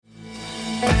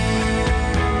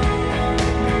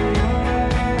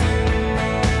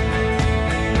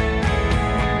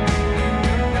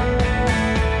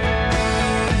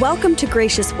Welcome to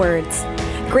Gracious Words.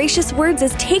 Gracious Words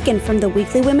is taken from the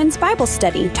weekly women's Bible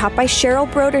study taught by Cheryl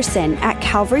Broderson at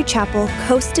Calvary Chapel,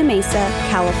 Costa Mesa,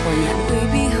 California. We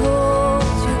behold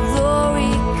your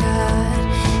glory, God,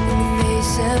 in the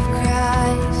face of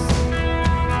Christ.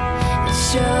 It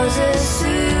shows us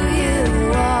who you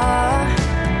are,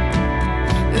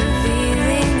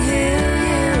 revealing who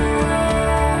you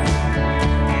are.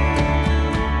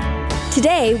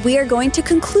 Today, we are going to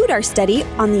conclude our study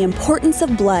on the importance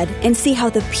of blood and see how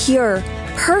the pure,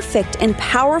 perfect, and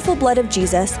powerful blood of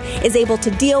Jesus is able to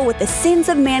deal with the sins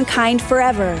of mankind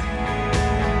forever.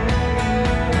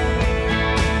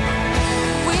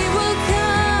 We will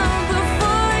come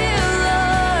before you,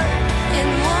 Lord, in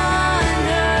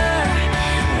wonder.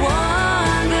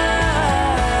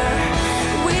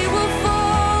 We will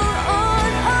fall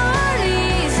on our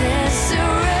knees and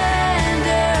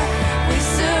surrender. We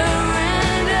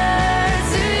surrender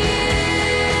to you.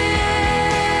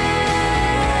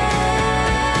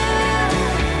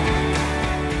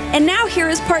 And now here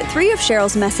is part 3 of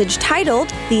Cheryl's message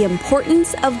titled, The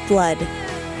Importance of Blood.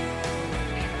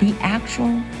 The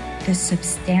actual, the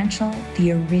substantial,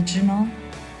 the original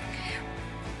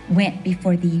went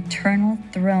before the eternal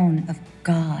throne of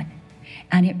God,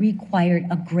 and it required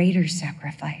a greater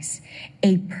sacrifice,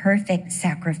 a perfect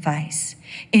sacrifice,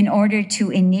 in order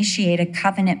to initiate a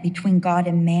covenant between God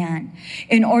and man,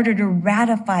 in order to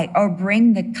ratify or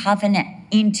bring the covenant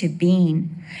into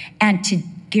being, and to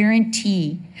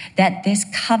guarantee that this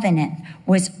covenant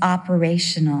was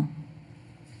operational.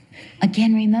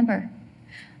 Again, remember,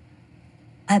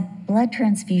 a blood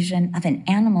transfusion of an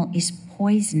animal is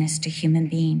poisonous to human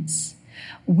beings.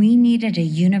 We needed a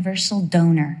universal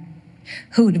donor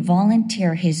who would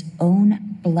volunteer his own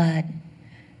blood,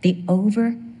 the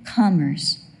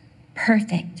overcomer's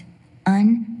perfect,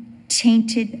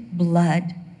 untainted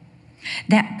blood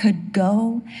that could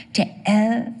go to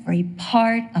every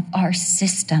part of our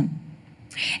system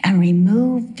and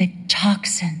remove the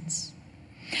toxins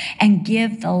and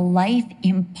give the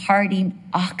life-imparting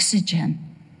oxygen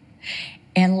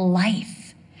and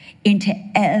life into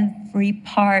every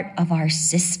part of our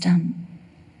system.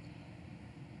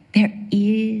 There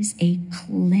is a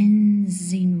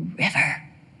cleansing river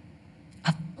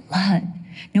of blood.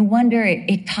 No wonder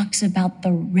it talks about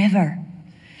the river,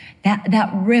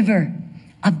 that river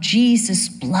of Jesus'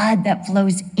 blood that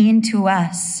flows into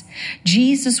us.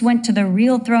 Jesus went to the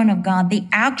real throne of God, the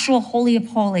actual Holy of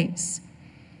Holies.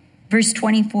 Verse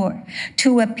 24,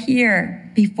 to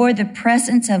appear before the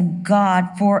presence of God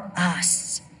for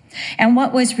us. And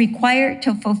what was required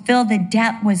to fulfill the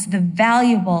debt was the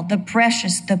valuable, the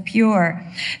precious, the pure,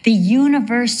 the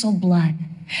universal blood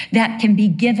that can be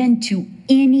given to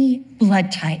any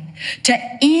blood type, to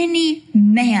any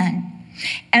man.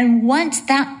 And once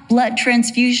that blood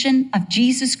transfusion of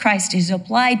Jesus Christ is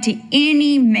applied to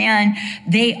any man,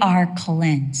 they are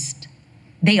cleansed.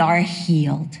 They are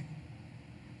healed.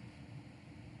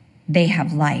 They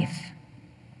have life.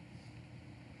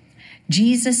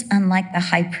 Jesus, unlike the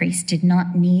high priest, did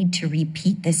not need to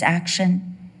repeat this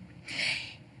action.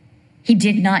 He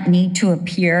did not need to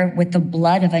appear with the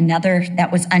blood of another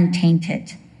that was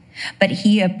untainted, but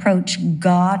he approached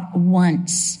God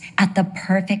once at the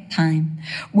perfect time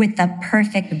with the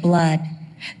perfect blood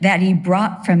that he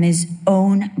brought from his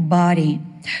own body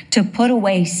to put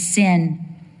away sin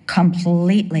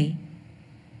completely,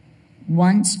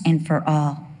 once and for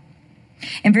all.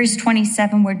 In verse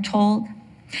 27, we're told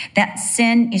that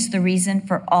sin is the reason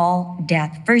for all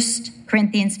death. 1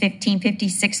 Corinthians 15,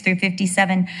 56 through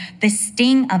 57, the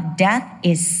sting of death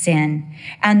is sin,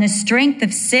 and the strength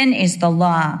of sin is the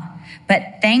law.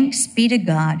 But thanks be to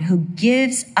God who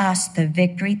gives us the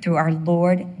victory through our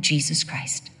Lord Jesus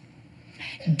Christ.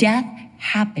 Death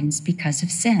happens because of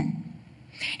sin.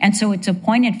 And so it's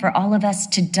appointed for all of us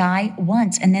to die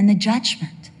once, and then the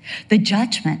judgment. The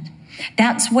judgment.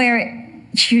 That's where,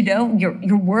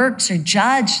 your works are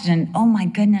judged, and oh my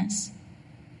goodness.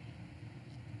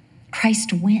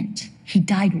 Christ went. He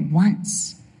died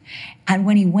once. And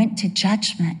when he went to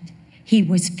judgment, he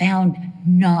was found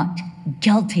not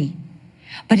guilty,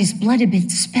 but his blood had been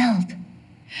spilled.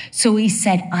 So he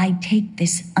said, I take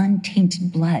this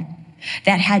untainted blood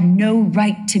that had no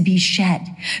right to be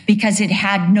shed because it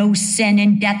had no sin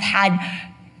and death had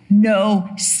no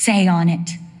say on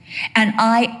it. And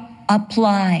I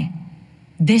apply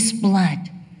this blood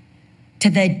to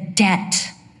the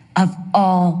debt of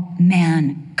all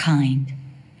mankind,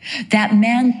 that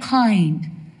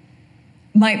mankind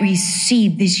might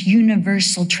receive this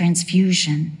universal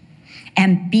transfusion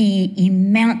and be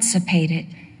emancipated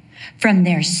from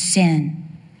their sin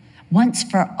once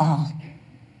for all.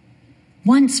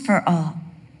 Once for all.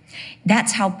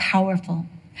 That's how powerful.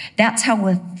 That's how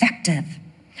effective.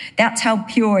 That's how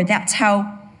pure. That's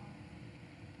how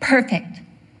perfect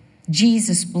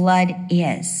Jesus' blood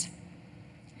is.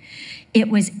 It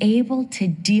was able to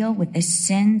deal with the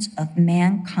sins of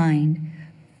mankind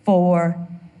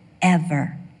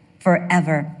forever.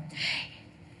 Forever.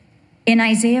 In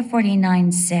Isaiah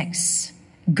 49:6,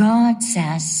 God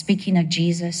says, speaking of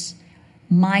Jesus,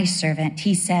 my servant,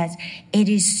 he says, it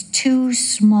is too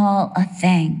small a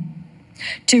thing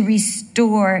to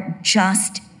restore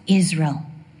just Israel.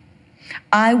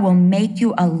 I will make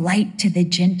you a light to the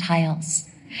Gentiles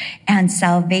and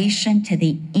salvation to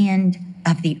the end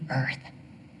of the earth.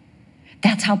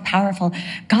 That's how powerful.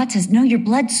 God says, no, your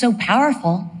blood's so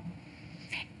powerful.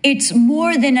 It's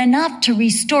more than enough to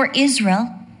restore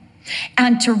Israel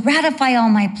and to ratify all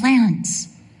my plans.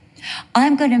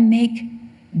 I'm going to make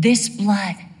this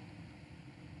blood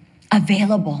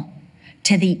available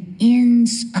to the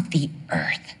ends of the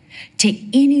earth, to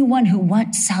anyone who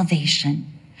wants salvation.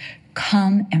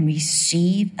 Come and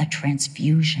receive a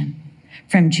transfusion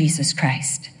from Jesus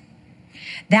Christ.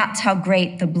 That's how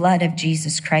great the blood of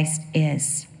Jesus Christ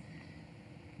is.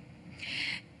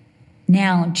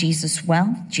 Now, Jesus'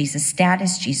 wealth, Jesus'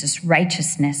 status, Jesus'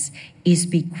 righteousness is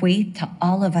bequeathed to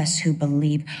all of us who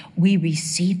believe. We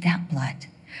receive that blood.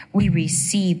 We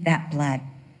receive that blood.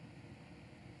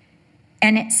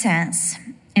 And it says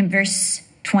in verse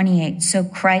 28, so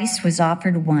Christ was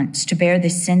offered once to bear the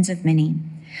sins of many.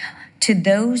 To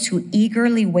those who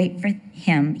eagerly wait for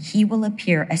him, he will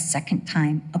appear a second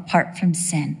time apart from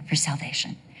sin for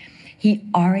salvation. He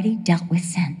already dealt with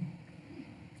sin.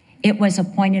 It was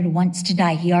appointed once to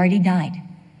die. He already died.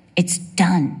 It's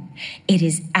done. It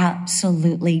is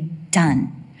absolutely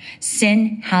done.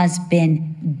 Sin has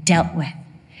been dealt with.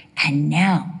 And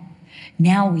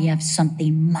now we have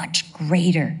something much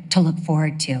greater to look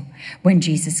forward to when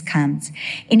Jesus comes.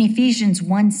 In Ephesians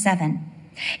 1:7,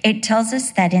 it tells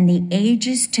us that in the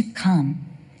ages to come,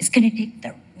 it's going to take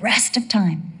the rest of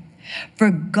time for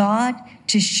God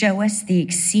to show us the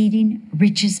exceeding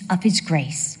riches of his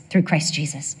grace through Christ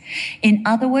Jesus. In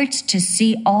other words, to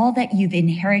see all that you've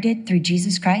inherited through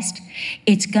Jesus Christ,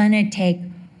 it's going to take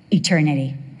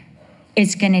eternity.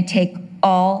 It's going to take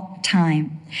all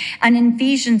time. And in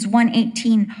Ephesians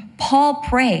 1:18, Paul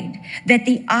prayed that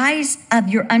the eyes of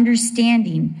your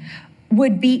understanding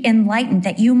would be enlightened,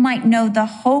 that you might know the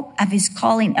hope of his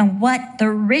calling and what the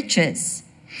riches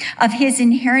of his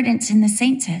inheritance in the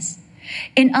saints is.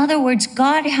 In other words,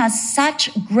 God has such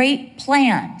great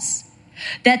plans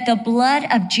that the blood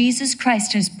of Jesus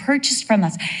Christ has purchased from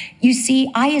us. You see,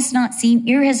 eye has not seen,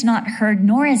 ear has not heard,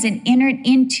 nor has it entered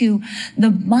into the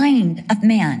mind of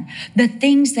man, the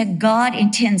things that God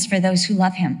intends for those who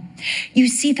love him. You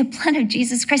see, the blood of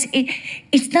Jesus Christ,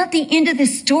 it's not the end of the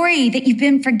story that you've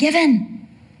been forgiven.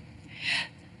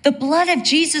 The blood of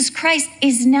Jesus Christ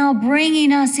is now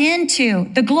bringing us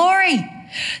into the glory.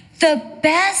 The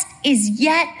best is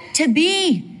yet to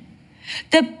be.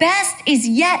 The best is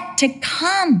yet to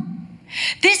come.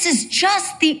 This is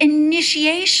just the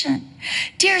initiation.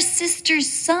 Dear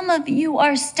sisters, some of you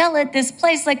are still at this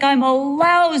place like I'm a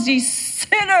lousy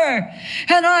sinner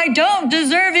and I don't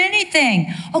deserve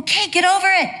anything. Okay, get over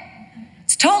it.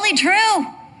 It's totally true.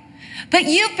 But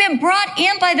you've been brought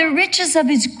in by the riches of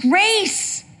his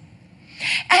grace.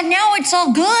 And now it's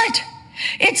all good.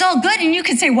 It's all good. And you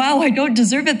can say, wow, I don't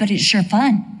deserve it, but it's sure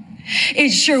fun.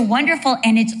 It's sure wonderful,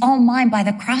 and it's all mine by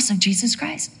the cross of Jesus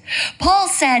Christ. Paul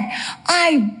said,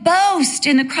 I boast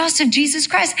in the cross of Jesus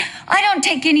Christ. I don't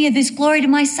take any of this glory to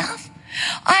myself.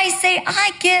 I say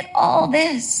I get all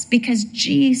this because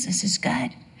Jesus is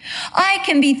good. I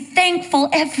can be thankful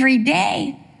every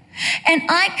day, and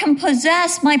I can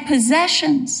possess my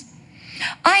possessions.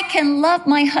 I can love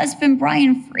my husband,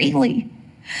 Brian, freely.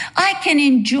 I can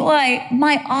enjoy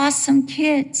my awesome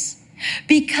kids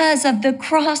because of the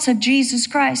cross of Jesus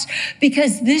Christ,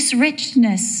 because this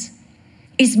richness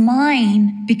is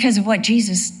mine because of what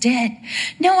Jesus did.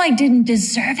 No, I didn't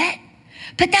deserve it,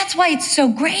 but that's why it's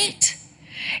so great.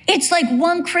 It's like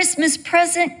one Christmas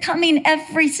present coming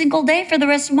every single day for the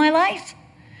rest of my life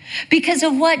because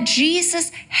of what Jesus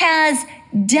has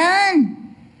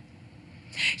done.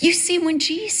 You see, when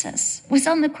Jesus was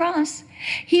on the cross,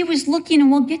 he was looking,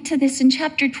 and we'll get to this in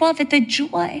chapter 12, at the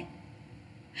joy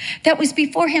that was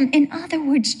before him. In other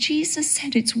words, Jesus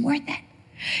said, it's worth it.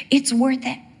 It's worth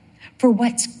it for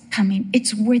what's coming.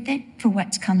 It's worth it for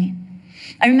what's coming.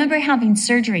 I remember having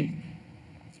surgery,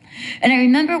 and I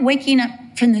remember waking up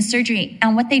from the surgery,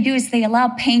 and what they do is they allow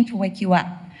pain to wake you up,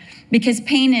 because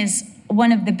pain is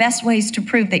one of the best ways to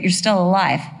prove that you're still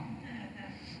alive.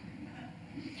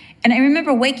 And I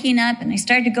remember waking up and I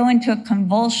started to go into a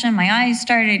convulsion. My eyes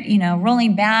started,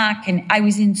 rolling back, and I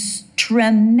was in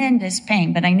tremendous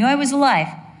pain, but I knew I was alive.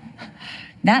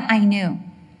 That I knew.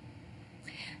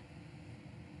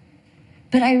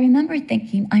 But I remember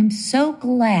thinking, I'm so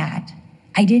glad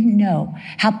I didn't know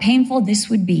how painful this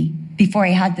would be before I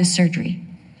had the surgery.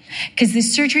 Because the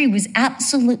surgery was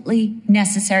absolutely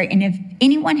necessary. And if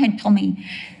anyone had told me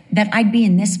that I'd be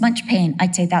in this much pain,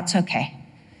 I'd say, that's okay.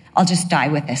 I'll just die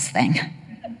with this thing.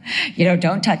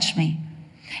 Don't touch me.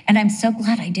 And I'm so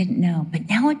glad I didn't know. But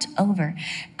now it's over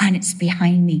and it's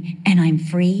behind me and I'm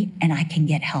free and I can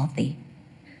get healthy.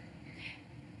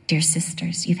 Dear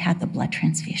sisters, you've had the blood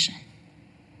transfusion.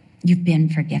 You've been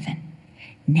forgiven.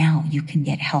 Now you can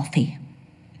get healthy.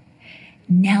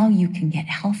 Now you can get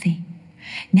healthy.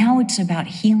 Now it's about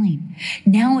healing.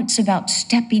 Now it's about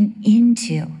stepping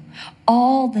into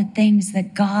all the things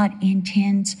that God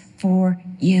intends for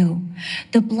you.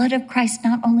 The blood of Christ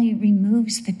not only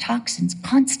removes the toxins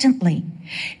constantly,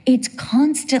 it's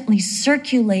constantly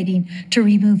circulating to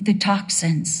remove the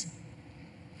toxins,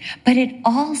 but it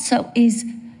also is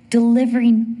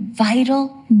delivering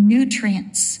vital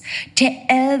nutrients to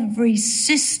every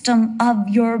system of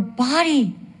your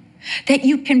body that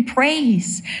you can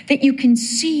praise, that you can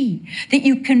see, that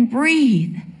you can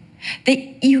breathe,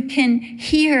 that you can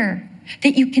hear,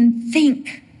 that you can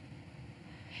think.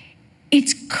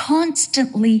 It's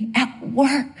constantly at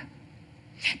work.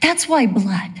 That's why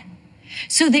blood.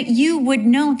 So that you would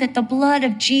know that the blood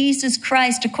of Jesus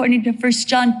Christ, according to 1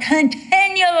 John,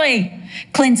 continually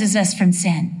cleanses us from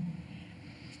sin.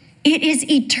 It is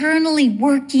eternally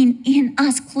working in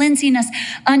us, cleansing us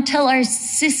until our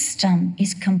system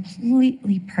is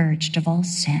completely purged of all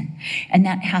sin. And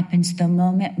that happens the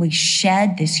moment we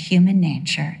shed this human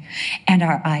nature and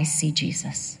our eyes see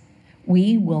Jesus.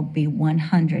 We will be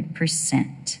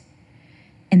 100%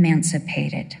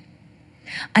 emancipated.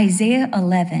 Isaiah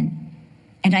 11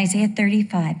 and Isaiah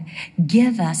 35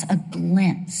 give us a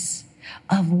glimpse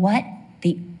of what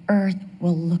the earth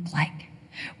will look like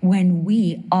when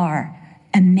we are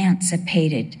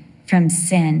emancipated from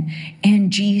sin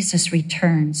and Jesus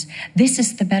returns. This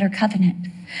is the better covenant.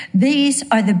 These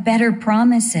are the better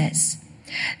promises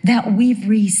that we've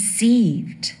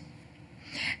received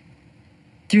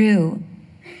through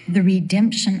the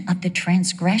redemption of the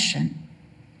transgression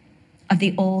of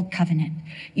the old covenant.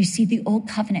 You see, the old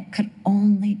covenant could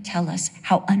only tell us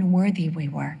how unworthy we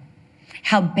were,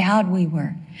 how bad we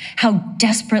were, how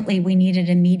desperately we needed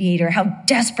a mediator, how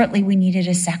desperately we needed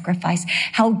a sacrifice,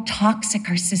 how toxic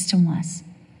our system was.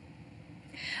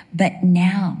 But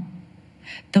now,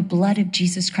 the blood of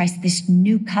Jesus Christ, this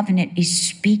new covenant, is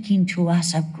speaking to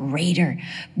us of greater,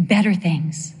 better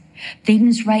things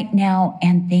right now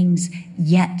and things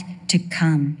yet to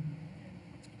come.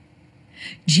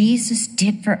 Jesus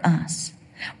did for us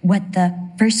what the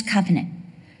first covenant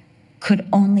could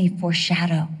only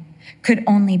foreshadow, could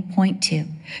only point to,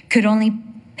 could only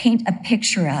paint a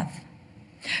picture of,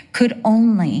 could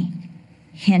only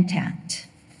hint at.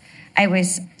 I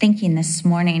was thinking this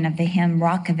morning of the hymn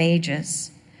Rock of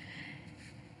Ages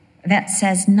that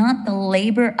says, not the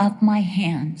labor of my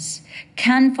hands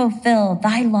can fulfill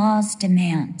thy law's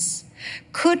demands.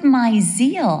 Could I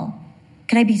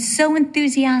be so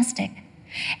enthusiastic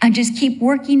and just keep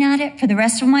working at it for the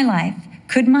rest of my life?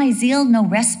 Could my zeal no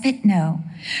respite know?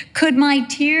 Could my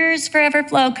tears forever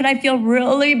flow? Could I feel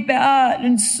really bad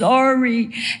and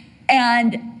sorry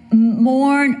and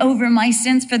mourn over my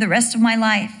sins for the rest of my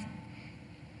life?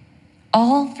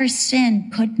 All for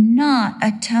sin could not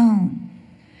atone.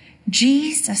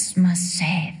 Jesus must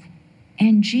save,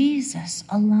 and Jesus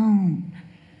alone.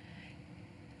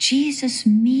 Jesus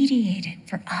mediated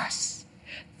for us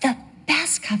the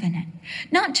best covenant,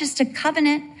 not just a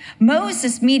covenant.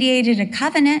 Moses mediated a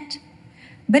covenant,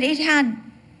 but it had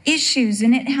issues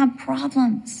and it had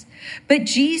problems. But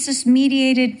Jesus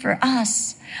mediated for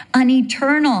us an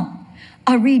eternal,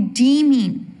 a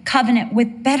redeeming covenant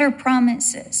with better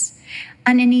promises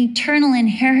and an eternal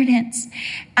inheritance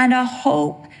and a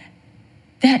hope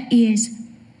that is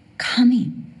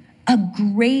coming, a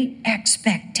great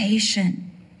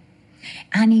expectation.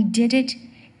 And he did it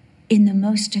in the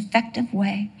most effective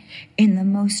way, in the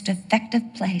most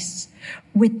effective place,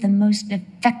 with the most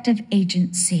effective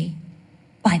agency,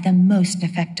 by the most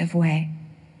effective way.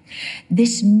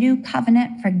 This new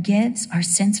covenant forgives our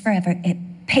sins forever. It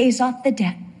pays off the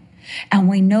debt, and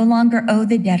we no longer owe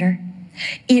the debtor.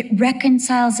 It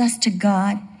reconciles us to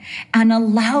God and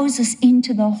allows us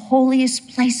into the holiest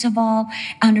place of all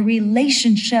and a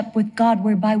relationship with God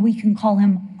whereby we can call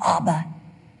him Abba.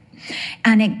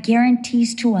 And it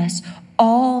guarantees to us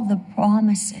all the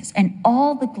promises and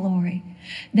all the glory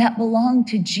that belong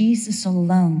to Jesus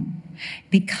alone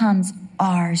becomes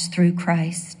ours through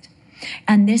Christ.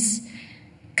 And this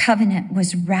covenant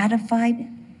was ratified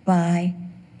by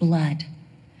blood,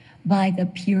 by the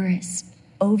purest,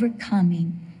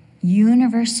 overcoming,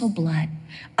 universal blood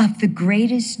of the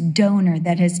greatest donor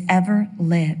that has ever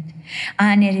lived.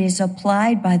 And it is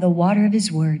applied by the water of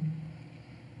his word.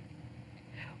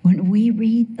 When we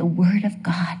read the word of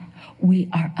God, we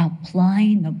are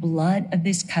applying the blood of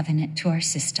this covenant to our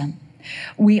system.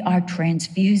 We are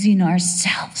transfusing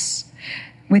ourselves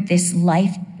with this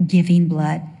life-giving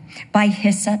blood. By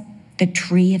hyssop, the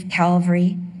tree of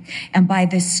Calvary, and by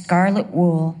the scarlet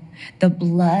wool, the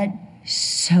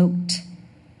blood-soaked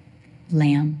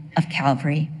Lamb of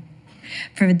Calvary.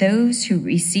 For those who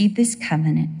receive this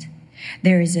covenant,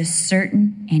 there is a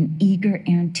certain and eager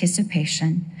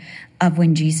anticipation of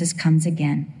when Jesus comes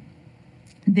again.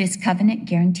 This covenant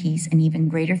guarantees an even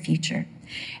greater future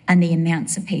and the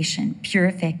emancipation,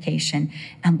 purification,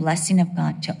 and blessing of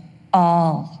God to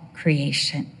all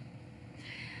creation.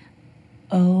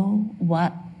 Oh,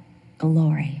 what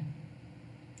glory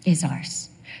is ours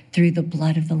through the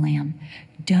blood of the Lamb.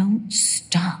 Don't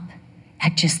stop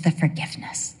at just the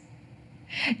forgiveness.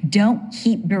 Don't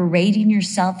keep berating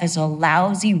yourself as a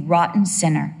lousy, rotten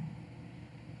sinner.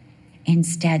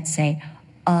 Instead, say,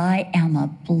 I am a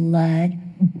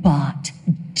blood-bought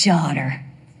daughter,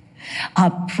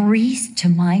 a priest to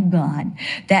my God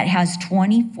that has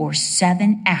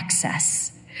 24/7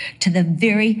 access to the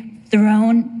very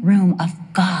throne room of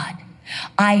God.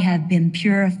 I have been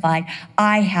purified.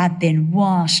 I have been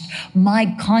washed. My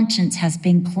conscience has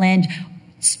been cleansed.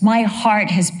 My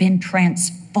heart has been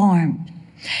transformed.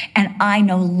 And I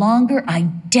no longer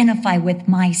identify with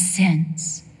my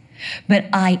sins, but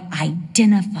I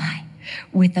identify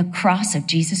with the cross of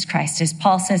Jesus Christ, as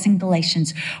Paul says in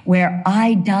Galatians, where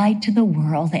I died to the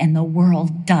world and the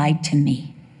world died to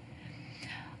me.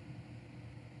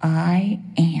 I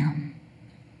am,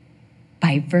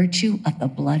 by virtue of the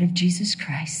blood of Jesus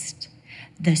Christ,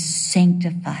 the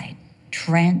sanctified,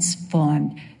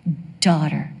 transformed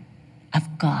daughter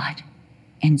of God,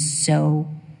 and so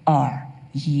are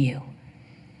you.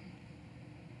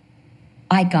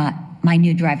 I got my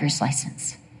new driver's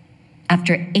license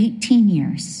after 18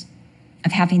 years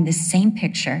of having the same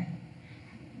picture,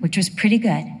 which was pretty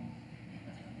good.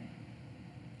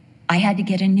 I had to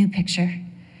get a new picture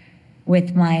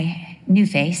with my new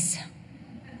face,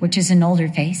 which is an older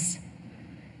face,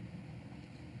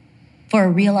 for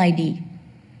a real ID,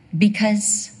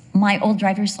 because my old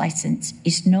driver's license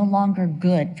is no longer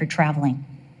good for traveling.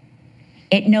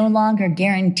 It no longer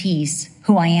guarantees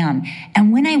who I am.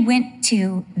 And when I went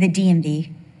to the DMV,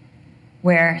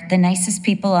 where the nicest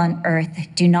people on earth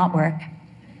do not work,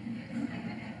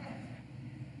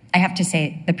 I have to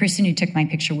say, the person who took my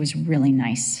picture was really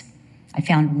nice. I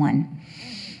found one.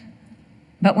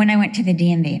 But when I went to the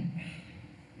DMV,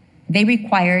 they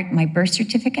required my birth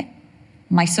certificate,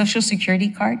 my social security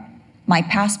card, my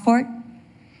passport,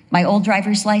 my old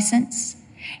driver's license,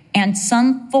 and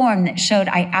some form that showed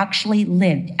I actually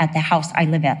lived at the house I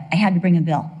live at. I had to bring a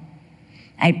bill.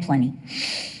 I had plenty.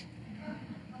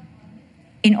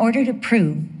 In order to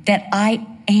prove that I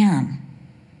am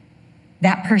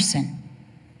that person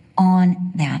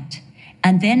on that.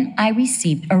 And then I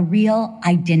received a real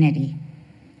identity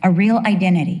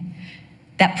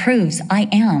that proves I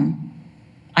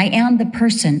am the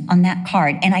person on that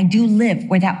card, and I do live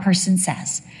where that person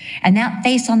says. And that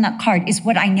face on that card is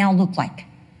what I now look like.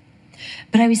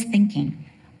 But I was thinking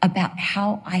about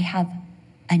how I have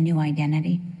a new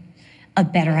identity, a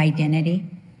better identity,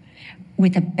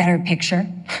 with a better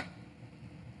picture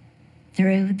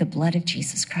through the blood of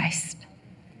Jesus Christ.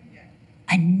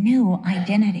 A new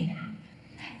identity.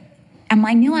 And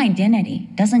my new identity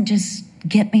doesn't just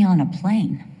get me on a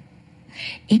plane.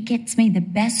 It gets me the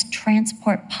best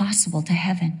transport possible to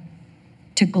heaven,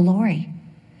 to glory,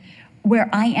 where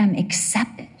I am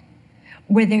accepted,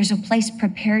 where there's a place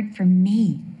prepared for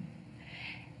me,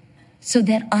 so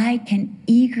that I can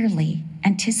eagerly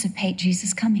anticipate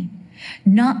Jesus coming.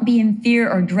 Not be in fear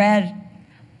or dread,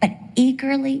 but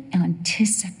eagerly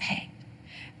anticipate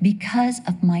because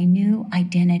of my new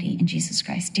identity in Jesus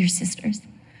Christ. Dear sisters,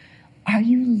 are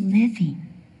you living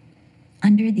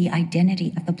under the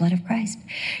identity of the blood of Christ?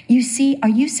 You see, are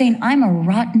you saying, I'm a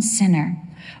rotten sinner?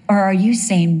 Or are you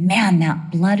saying, man,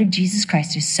 that blood of Jesus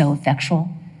Christ is so effectual?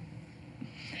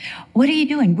 What are you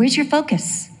doing? Where's your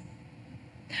focus?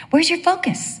 Where's your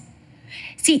focus?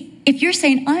 See, if you're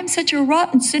saying, I'm such a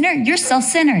rotten sinner, you're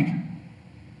self-centered.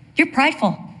 You're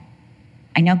prideful.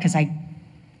 I know, because I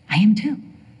am too.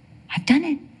 I've done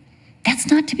it. That's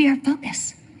not to be our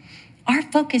focus. Our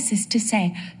focus is to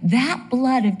say, that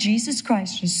blood of Jesus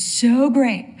Christ is so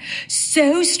great,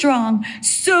 so strong,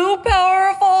 so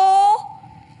powerful.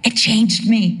 It changed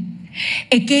me.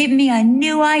 It gave me a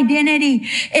new identity.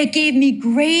 It gave me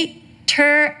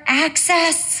greater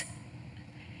access.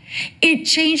 It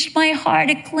changed my heart.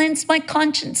 It cleansed my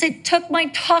conscience. It took my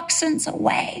toxins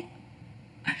away.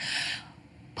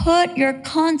 Put your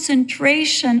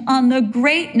concentration on the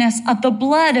greatness of the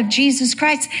blood of Jesus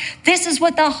Christ. This is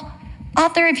what the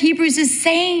author of Hebrews is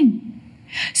saying.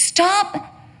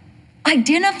 Stop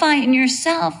identifying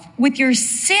yourself with your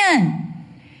sin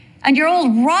and your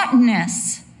old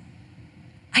rottenness.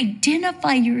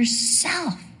 Identify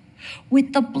yourself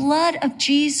with the blood of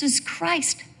Jesus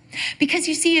Christ. Because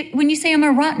you see, when you say I'm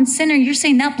a rotten sinner, you're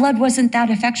saying that blood wasn't that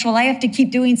effectual. I have to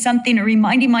keep doing something or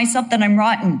reminding myself that I'm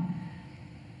rotten.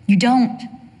 You don't.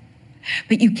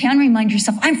 But you can remind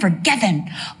yourself, I'm forgiven,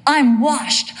 I'm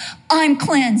washed, I'm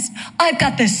cleansed. I've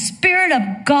got the Spirit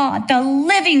of God, the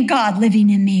living God living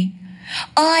in me.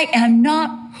 I am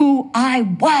not who I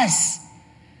was.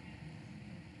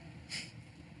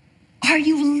 Are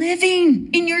you living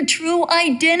in your true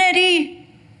identity?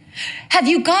 Have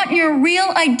you gotten your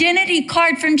real identity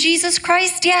card from Jesus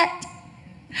Christ yet?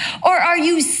 Or are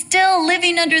you still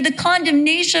living under the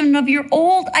condemnation of your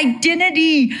old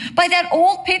identity by that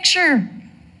old picture?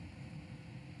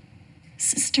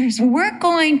 Sisters, we're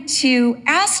going to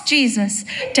ask Jesus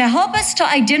to help us to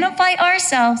identify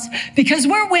ourselves, because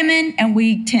we're women and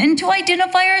we tend to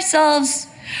identify ourselves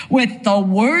with the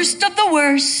worst of the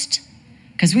worst,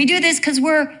 because we do this because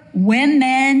we're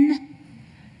women.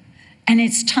 And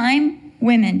it's time,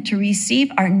 women, to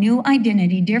receive our new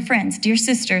identity. Dear friends, dear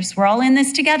sisters, we're all in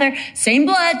this together. Same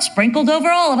blood sprinkled over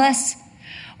all of us.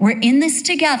 We're in this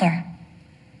together.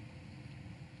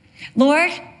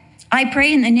 Lord, I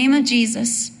pray in the name of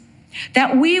Jesus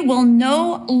that we will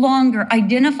no longer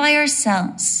identify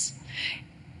ourselves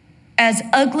as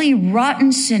ugly,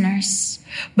 rotten sinners,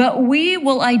 but we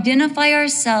will identify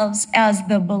ourselves as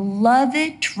the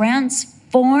beloved,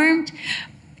 transformed,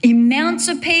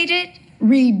 emancipated,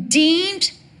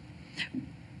 redeemed,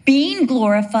 being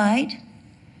glorified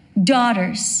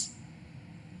daughters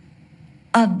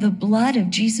of the blood of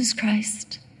Jesus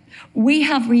Christ. We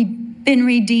have been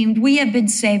redeemed. We have been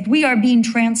saved. We are being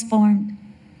transformed.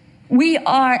 We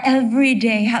are every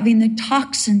day having the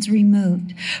toxins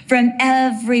removed from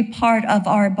every part of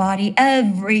our body.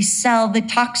 Every cell, the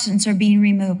toxins are being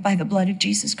removed by the blood of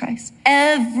Jesus Christ.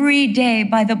 Every day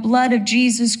by the blood of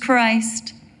Jesus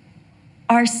Christ.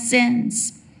 Our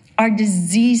sins, our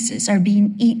diseases are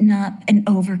being eaten up and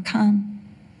overcome.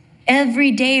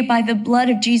 Every day by the blood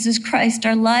of Jesus Christ,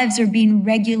 our lives are being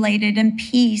regulated, and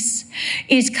peace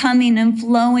is coming and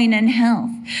flowing in health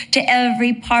to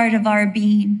every part of our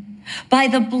being. By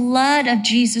the blood of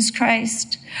Jesus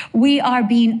Christ, we are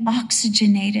being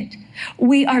oxygenated.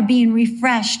 We are being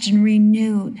refreshed and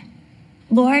renewed.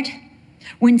 Lord,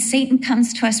 when Satan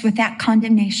comes to us with that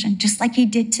condemnation, just like he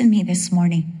did to me this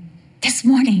morning,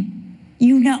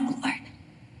 you know, Lord,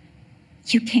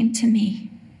 you came to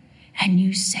me and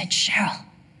you said, Cheryl,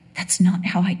 that's not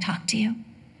how I talk to you.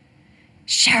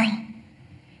 Cheryl,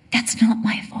 that's not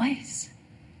my voice.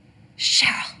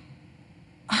 Cheryl,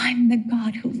 I'm the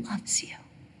God who loves you.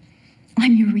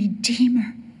 I'm your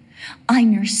redeemer.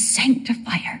 I'm your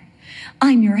sanctifier.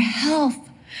 I'm your health.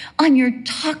 I'm your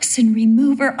toxin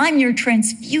remover. I'm your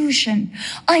transfusion.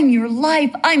 I'm your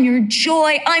life. I'm your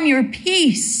joy. I'm your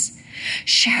peace.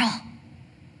 Cheryl,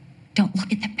 don't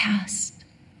look at the past,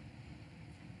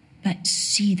 but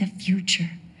see the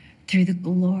future through the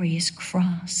glorious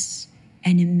cross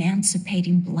and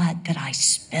emancipating blood that I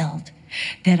spilled,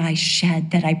 that I shed,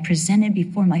 that I presented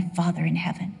before my Father in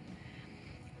heaven.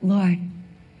 Lord,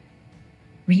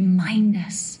 remind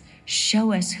us,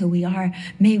 show us who we are.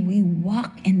 May we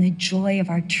walk in the joy of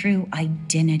our true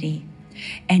identity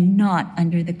and not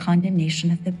under the condemnation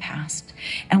of the past.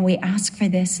 And we ask for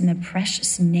this in the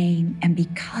precious name and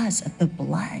because of the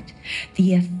blood,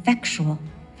 the effectual,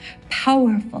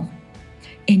 powerful,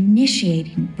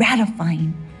 initiating,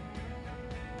 ratifying,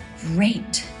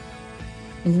 great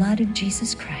blood of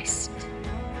Jesus Christ.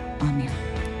 Amen.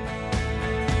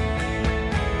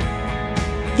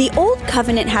 The old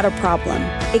covenant had a problem.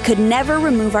 It could never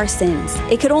remove our sins.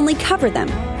 It could only cover them.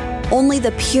 Only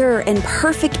the pure and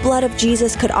perfect blood of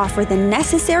Jesus could offer the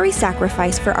necessary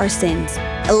sacrifice for our sins,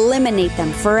 eliminate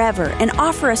them forever, and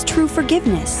offer us true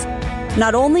forgiveness.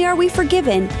 Not only are we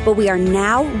forgiven, but we are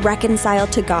now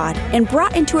reconciled to God and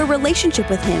brought into a relationship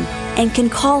with Him and can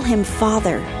call Him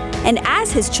Father. And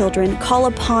as His children, call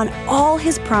upon all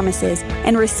His promises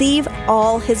and receive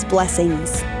all His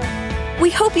blessings. We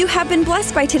hope you have been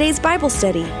blessed by today's Bible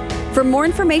study. For more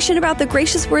information about the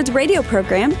Gracious Words radio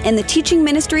program and the teaching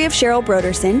ministry of Cheryl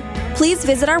Brodersen, please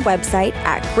visit our website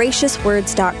at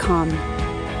graciouswords.com.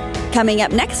 Coming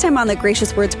up next time on the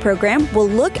Gracious Words program, we'll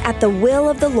look at the will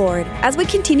of the Lord as we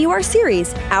continue our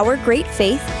series, Our Great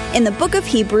Faith, in the book of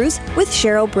Hebrews with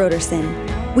Cheryl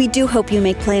Brodersen. We do hope you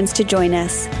make plans to join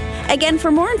us. Again,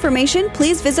 for more information,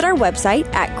 please visit our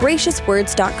website at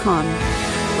graciouswords.com.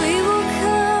 We will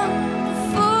come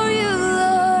before you,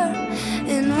 Lord,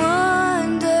 in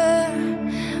wonder.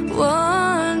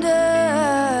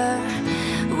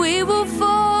 We will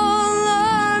fall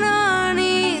on our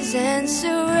knees and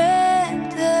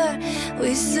surrender.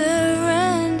 We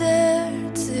surrender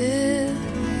to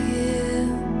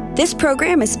you. This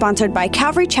program is sponsored by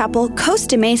Calvary Chapel,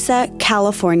 Costa Mesa,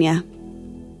 California.